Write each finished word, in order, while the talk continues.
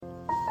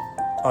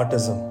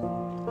Autism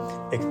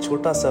एक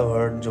छोटा सा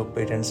वर्ड जो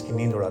पेरेंट्स की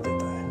नींद उड़ा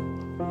देता है।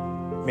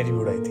 मेरी भी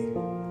उड़ाई थी।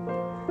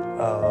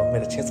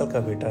 मेरा 6 साल का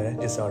बेटा है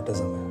जिसे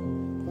ऑटिज्म है।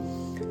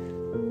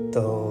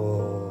 तो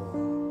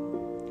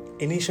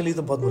इनिशियली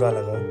तो बहुत बुरा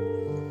लगा,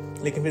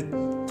 लेकिन फिर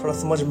थोड़ा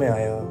समझ में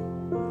आया।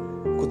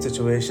 कुछ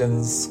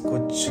सिचुएशंस,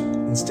 कुछ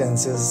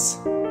इंस्टेंसेस,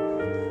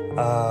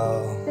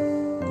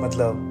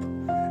 मतलब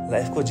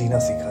लाइफ को जीना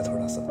सीखा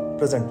थोड़ा सा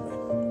प्रेजेंट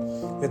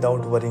में,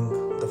 विदाउट वरिंग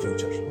द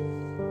फ्यूचर।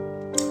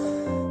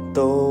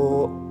 तो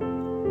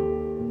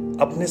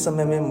अपने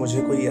समय में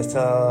मुझे कोई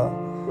ऐसा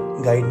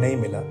गाइड नहीं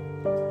मिला,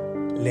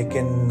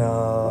 लेकिन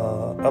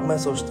अब मैं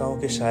सोचता हूँ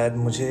कि शायद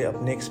मुझे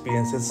अपने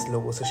एक्सपीरियंसेस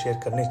लोगों से शेयर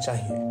करने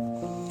चाहिए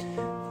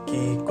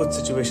कि कुछ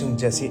सिचुएशन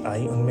जैसी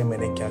आई उनमें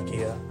मैंने क्या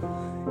किया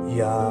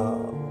या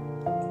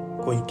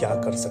कोई क्या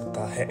कर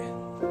सकता है।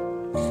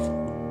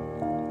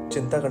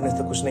 चिंता करने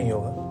से कुछ नहीं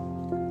होगा,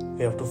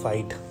 we have to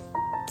fight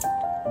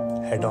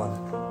head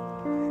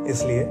on.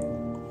 इसलिए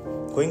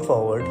गोइंग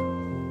फॉरवर्ड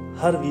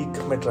हर वीक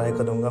मैं ट्राई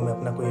करूँगा मैं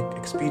अपना कोई एक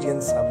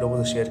एक्सपीरियंस आप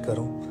लोगों से शेयर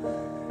करूँ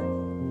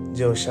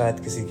जो शायद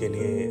किसी के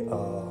लिए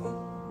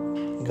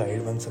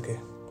गाइड बन सके।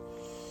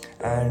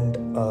 And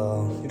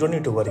you don't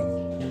need to worry.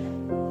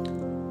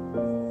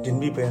 जिन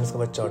भी पेरेंट्स का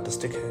बच्चा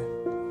ऑटिस्टिक है,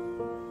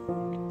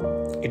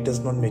 it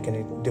does not make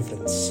any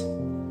difference,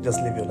 just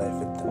live your life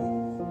with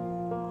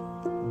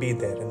them, be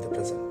there in the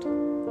present.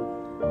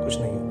 कुछ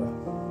नहीं होगा,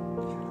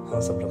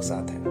 हम सब लोग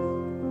साथ हैं।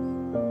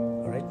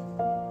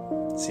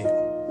 Alright, see you.